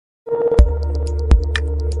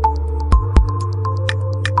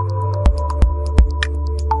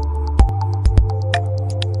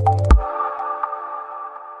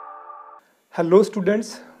Hello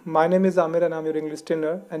students, my name is Amir and I'm your English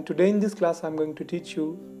trainer, and today in this class I'm going to teach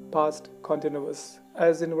you past continuous.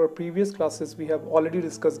 As in our previous classes we have already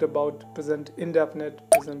discussed about present indefinite,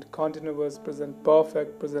 present continuous, present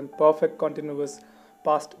perfect continuous,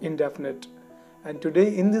 past indefinite. And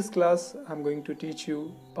today in this class I'm going to teach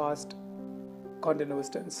you past continuous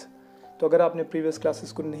tense. तो अगर आपने previous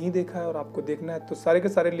classes को नहीं देखा है और आपको देखना है तो सारे के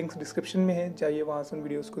सारे लिंक्स डिस्क्रिप्शन में हैं, जाइए वहाँ से उन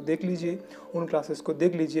वीडियोस को देख लीजिए, उन क्लासेस को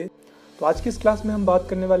देख लीजिए। तो आज की इस क्लास में हम बात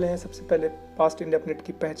करने वाले हैं सबसे पहले पास्ट इंडेफिनिट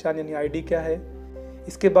की पहचान यानी आईडी क्या है।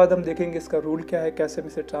 इसके बाद हम देखेंगे इसका रूल क्या है, कैसे हम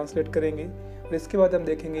इसे ट्रांसलेट करेंगे, और इसके बाद हम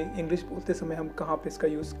देखेंगे इंग्लिश बोलते समय हम कहाँ पे इसका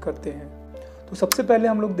यूज़ करते हैं। तो सबसे पहले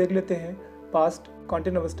हम लोग देख लेते हैं पास्ट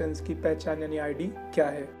कॉन्टिन्यूअस टेंस की पहचान यानी आईडी क्या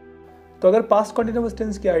है। तो अगर पास्ट कॉन्टिन्यूअस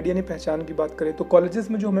टेंस की आईडी यानी पहचान की बात करें तो कॉलेजेस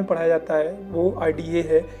में जो हमें पढ़ाया जाता है वो आईडी ये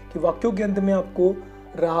है कि वाक्यों के अंत में आपको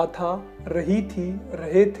रहा था, रही थी,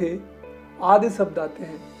 रहे थे आदि शब्द आते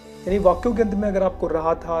हैं। यानी वाक्यों के अंत में अगर आपको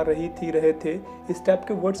रहा था, रही थी, रहे थे इस टाइप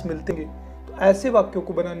के वर्ड्स मिलते हैं तो ऐसे वाक्यों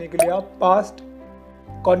को बनाने के लिए आप पास्ट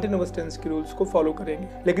कॉन्टिन्यूअस टेंस के रूल्स को फॉलो करेंगे।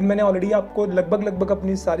 लेकिन मैंने ऑलरेडी आपको लगभग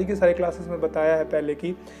अपनी सारी के सारे क्लासेस में बताया है पहले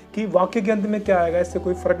कि वाक्य के अंत में क्या आएगा इससे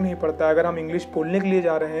कोई फर्क नहीं पड़ता। अगर हम इंग्लिश बोलने के लिए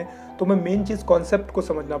जा रहे हैं तो हमें मेन चीज़ कॉन्सेप्ट को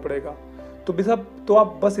समझना पड़ेगा। तो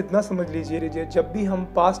आप बस इतना समझ लीजिए, जब भी हम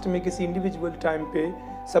पास्ट में किसी इंडिविजुअल टाइम पे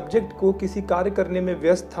सब्जेक्ट को किसी कार्य करने में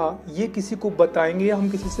व्यस्त था ये किसी को बताएंगे या हम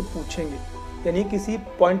किसी से पूछेंगे। यानी किसी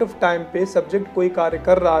पॉइंट ऑफ टाइम पे सब्जेक्ट कोई कार्य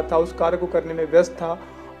कर रहा था, उस कार्य को करने में व्यस्त था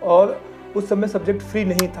और उस समय सब्जेक्ट फ्री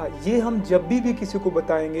नहीं था, ये हम जब भी किसी को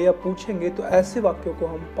बताएंगे या पूछेंगे तो ऐसे वाक्यों को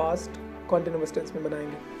हम पास्ट कॉन्टिन्यूअस टेंस में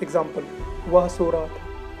बनाएंगे। एग्जाम्पल, वह सो रहा था।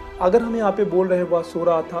 अगर हम यहाँ पे बोल रहे हैं वह सो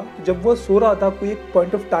रहा था, जब वह सो रहा था कोई एक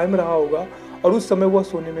पॉइंट ऑफ टाइम रहा होगा और उस समय वह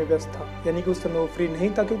सोने में व्यस्त था, यानी कि उस समय वो फ्री नहीं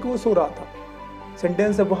था क्योंकि वो सो रहा था।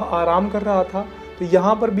 सेंटेंस है वह आराम कर रहा था, तो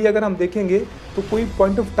यहाँ पर भी अगर हम देखेंगे तो कोई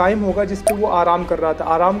पॉइंट ऑफ टाइम होगा जिस पे वो आराम कर रहा था।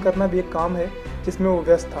 आराम करना भी एक काम है जिसमें वो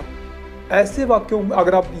व्यस्त था। ऐसे वाक्यों में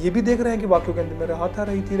अगर आप ये भी देख रहे हैं कि वाक्यों के अंदर में रहा था,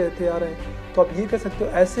 रही थी, रहते आ रहे हैं, तो आप ये कह सकते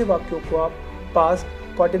हो ऐसे वाक्यों को आप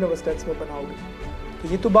पास्ट कॉन्टिन्यूअस टेंस में बनाओगे। तो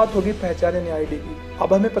ये तो बात होगी पहचान यानी आईडी की।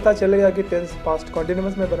 अब हमें पता चल गया कि टेंस पास्ट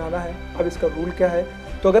कॉन्टिन्यूअस में बनाना है। अब इसका रूल क्या है।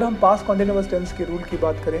 तो अगर हम पास्ट कॉन्टिन्यूअस टेंस के रूल की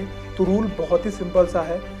बात करें तो रूल बहुत ही सिंपल सा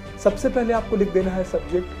है। सबसे पहले आपको लिख देना है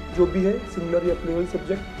सब्जेक्ट जो भी है, सिंगुलर या प्लूरल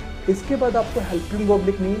सब्जेक्ट। इसके बाद आपको हेल्पिंग वर्ब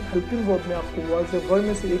लिखनी है। हेल्पिंग वर्ब में आपको वर्ड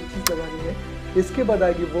में से एक चीज़ लगानी है। इसके बाद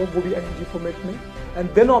आएगी वो भी आईएनजी फॉर्मेट में,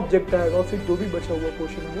 एंड देन ऑब्जेक्ट आएगा, फिर जो भी बचा हुआ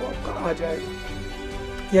पोर्शन है वो आपका आ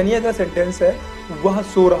जाएगा। यानी अगर सेंटेंस है वह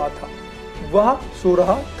सो रहा था, वह सो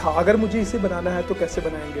रहा था, अगर मुझे इसे बनाना है तो कैसे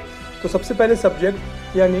बनाएंगे। तो सबसे पहले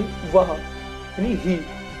सब्जेक्ट यानी वह यानी ही,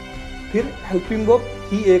 फिर हेल्पिंग वर्ब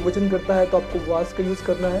ही एक वचन करता है तो आपको वाज का यूज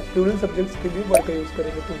करना है। प्लूरल सब्जेक्ट्स के लिए वर का यूज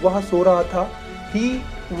करेंगे। तो वह सो रहा था, ही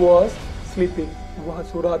वॉज स्लीपिंग। वह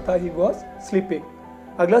सो रहा था, ही वॉज स्लीपिंग।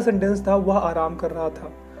 अगला सेंटेंस था वह आराम कर रहा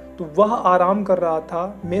था, तो वह आराम कर रहा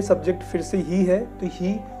था में सब्जेक्ट फिर से ही है तो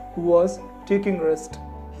he was taking rest.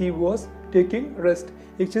 He was taking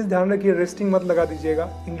rest. एक चीज़ ध्यान रखिए, रेस्टिंग मत लगा दीजिएगा।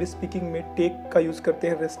 इंग्लिश स्पीकिंग में टेक का यूज करते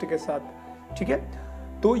हैं रेस्ट के साथ, ठीक है।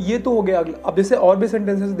 तो ये तो हो गया। अगला अब जैसे और भी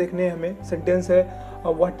सेंटेंसेस देखने हैं हमें। सेंटेंस है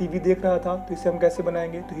वह टीवी देख रहा था, तो इसे हम कैसे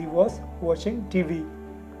बनाएंगे। तो ही वॉज वॉचिंग टीवी।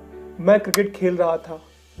 मैं क्रिकेट खेल रहा था,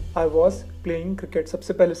 आई वॉज प्लेइंग क्रिकेट।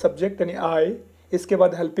 सबसे पहले सब्जेक्ट यानी आई, इसके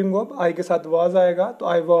बाद हेल्पिंग वर्ब आई के साथ वाज आएगा तो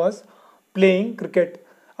आई वाज प्लेइंग क्रिकेट।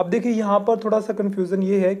 अब देखिए यहाँ पर थोड़ा सा कंफ्यूजन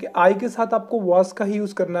ये है कि आई के साथ आपको वाज का ही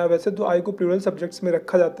यूज करना है। वैसे तो आई को प्लूरल सब्जेक्ट्स में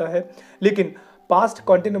रखा जाता है, लेकिन पास्ट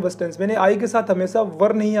कॉन्टिन्यूअस टेंस में आई के साथ हमेशा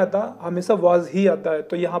वर नहीं आता, हमेशा वाज ही आता है।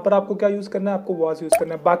 तो यहाँ पर आपको क्या यूज करना है, आपको वाज यूज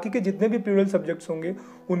करना है। बाकी के जितने भी प्लूरल सब्जेक्ट्स होंगे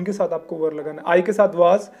उनके साथ आपको वर लगाना है। आई के साथ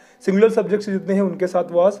वाज, सिंगुलर सब्जेक्ट्स जितने हैं उनके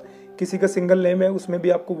साथ वाज, किसी का सिंगल नेम है उसमें भी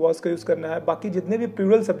आपको वाज का यूज करना है। बाकी जितने भी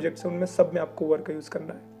प्लूरल सब्जेक्ट्स हैं उनमें सब में आपको वर का यूज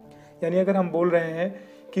करना है। यानी अगर हम बोल रहे हैं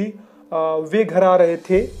कि वे घर आ रहे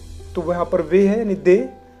थे तो वहाँ पर वे है यानी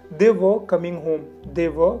दे were coming home. They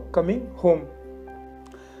were coming home.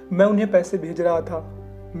 मैं उन्हें पैसे भेज रहा था,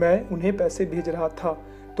 मैं उन्हें पैसे भेज रहा था,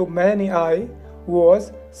 तो मैं यानी I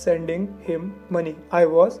was sending him money. I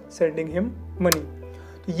was sending him money.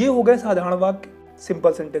 तो ये हो गए साधारण वाक्य,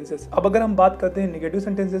 सिंपल सेंटेंसेस। अब अगर हम बात करते हैं नेगेटिव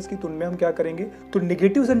सेंटेंसेस की तो उनमें हम क्या करेंगे। तो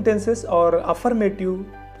नेगेटिव सेंटेंसेस और अफर्मेटिव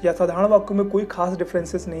या साधारण वाक्यों में कोई खास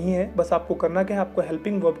डिफरेंसेस नहीं है। बस आपको करना क्या है, आपको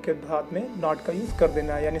हेल्पिंग वर्ब के साथ में नॉट का यूज कर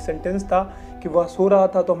देना है। यानी सेंटेंस था कि वह सो रहा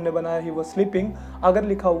था तो हमने बनाया ही वह स्लीपिंग। अगर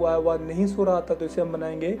लिखा हुआ है वह नहीं सो रहा था तो इसे हम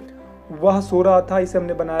बनाएंगे वह सो रहा था, इसे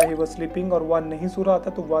हमने बनाया ही वह स्लीपिंग। और वह नहीं सो रहा था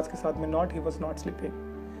तो वाज के साथ में not, he was not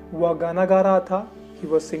sleeping. वह गाना गा रहा था, he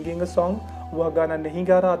was singing a song. वह गाना नहीं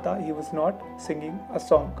गा रहा था, he was not singing a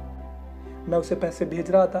song. मैं उसे पैसे भेज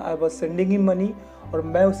रहा था, I was sending him money. और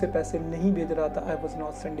मैं उसे पैसे नहीं भेज रहा था, I was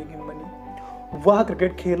not sending him money. वह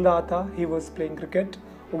क्रिकेट खेल रहा था, ही वॉज प्लेइंग क्रिकेट।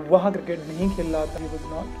 वह क्रिकेट नहीं खेल रहा था, he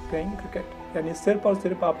was not playing cricket. यानी सिर्फ और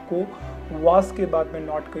सिर्फ आपको वाज के बाद में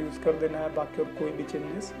नॉट का यूज़ कर देना है, बाकी और कोई भी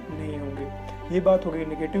चेंजेस नहीं होंगे। ये बात हो गई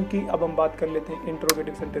नेगेटिव की। अब हम बात कर लेते हैं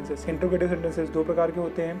इंट्रोगेटिव सेंटेंसेस। इंट्रोगेटिव सेंटेंसेस दो प्रकार के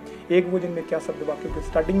होते हैं, एक वो जिनमें क्या शब्द वाक्यों के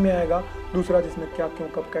स्टार्टिंग में आएगा, दूसरा जिसमें क्या, क्यों,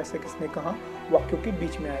 कब, कैसे, किसने, कहा वाक्यों के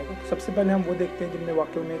बीच में आएगा। तो सबसे पहले हम वो देखते हैं जिनमें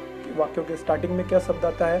वाक्यों के स्टार्टिंग में क्या शब्द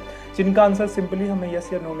आता है, जिनका आंसर सिंपली हमें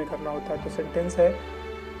यस या नो में करना होता है। तो सेंटेंस है,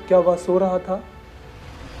 क्या वह सो रहा था,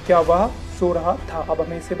 क्या वह सो रहा था। अब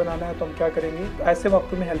हमें इसे बनाना है तो हम क्या करेंगे, तो ऐसे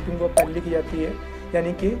वाक्यों में हेल्पिंग वर्ब पहले की जाती है,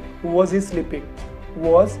 यानी कि was he sleeping,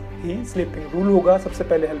 was he sleeping. Rule होगा सबसे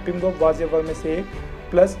पहले हेल्पिंग वर्ब वाज या वर में से एक,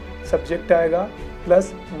 प्लस सब्जेक्ट आएगा,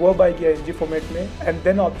 प्लस वर्ब आएगी आईएनजी फॉर्मेट में, एंड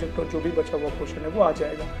देन ऑब्जेक्ट और जो भी बचा हुआ पोर्शन है वो आ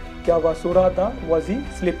जाएगा। क्या वह सो रहा था, वॉज ही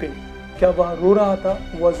स्लीपिंग। क्या वह रो रहा था,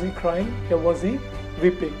 वॉज ही क्राइंग या वॉज ही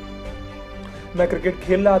वीपिंग। मैं क्रिकेट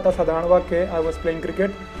खेल रहा था, साधारण वाक्य है, आई वॉज प्लेइंग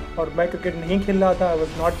क्रिकेट। और मैं क्रिकेट नहीं खेल रहा था, I was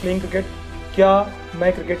not playing cricket. क्या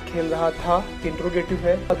मैं क्रिकेट खेल रहा था, इंट्रोगेटिव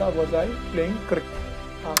है, वॉज आई प्लेइंग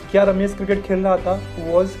क्रिकेट। क्या रमेश क्रिकेट खेल रहा था,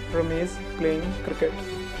 वॉज रमेश प्लेइंग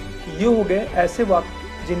क्रिकेट। ये हो गए ऐसे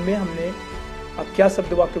वाक्य जिनमें हमने क्या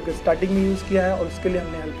शब्द वाक्यों के स्टार्टिंग में यूज़ किया है और उसके लिए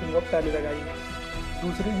हमने हेल्पिंग वर्ब पहले लगाई है।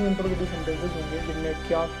 दूसरे जो इंट्रोगेटिव सेंटेंसेस होंगे जिनमें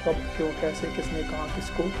क्या, कब, क्यों, कैसे, किसने, कहा,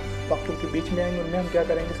 किसको वाक्यों के बीच में आएंगे, उनमें हम क्या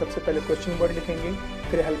करेंगे, सबसे पहले क्वेश्चन वर्ड लिखेंगे,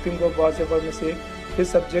 फिर हेल्पिंग वर्ब वाज या वर में से, फिर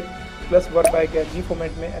सब्जेक्ट प्लस वर्ब आएगा एनजी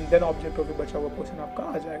फॉर्मेट में, एंड देन ऑब्जेक्ट और फिर बचा हुआ पोर्शन आपका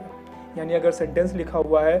आ जाएगा। यानी अगर सेंटेंस लिखा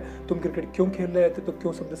हुआ है तुम क्रिकेट क्यों खेल रहे थे, तो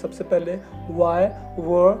क्यों शब्द सबसे पहले, why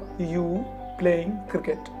were you playing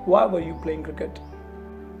cricket, why were you playing cricket.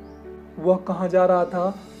 वह कहाँ जा रहा था,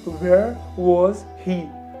 तो where was he,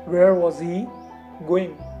 where was he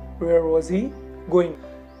going, where was he going.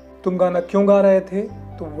 तुम गाना क्यों गा रहे थे,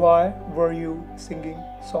 तो why were you singing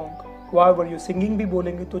song, why were you singing भी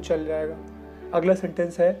बोलेंगे तो चल जाएगा। अगला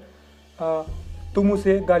सेंटेंस है, तुम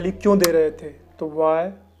उसे गाली क्यों दे रहे थे, तो why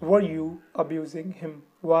were you abusing him,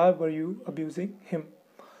 why were you abusing him.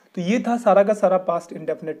 तो ये था सारा का सारा past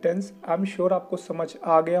indefinite tense. I am sure आपको समझ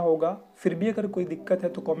आ गया होगा। फिर भी अगर कोई दिक्कत है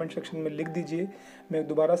तो कमेंट सेक्शन में लिख दीजिए, मैं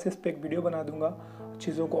दोबारा से इस पर एक वीडियो बना दूंगा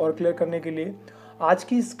चीज़ों को और क्लियर करने के लिए। आज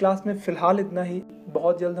की इस क्लास में फ़िलहाल इतना ही।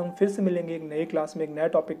 बहुत जल्द हम फिर से मिलेंगे एक नई क्लास में एक नए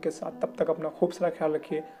टॉपिक के साथ। तब तक अपना खूब सारा ख्याल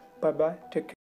रखिए। Bye bye, take care.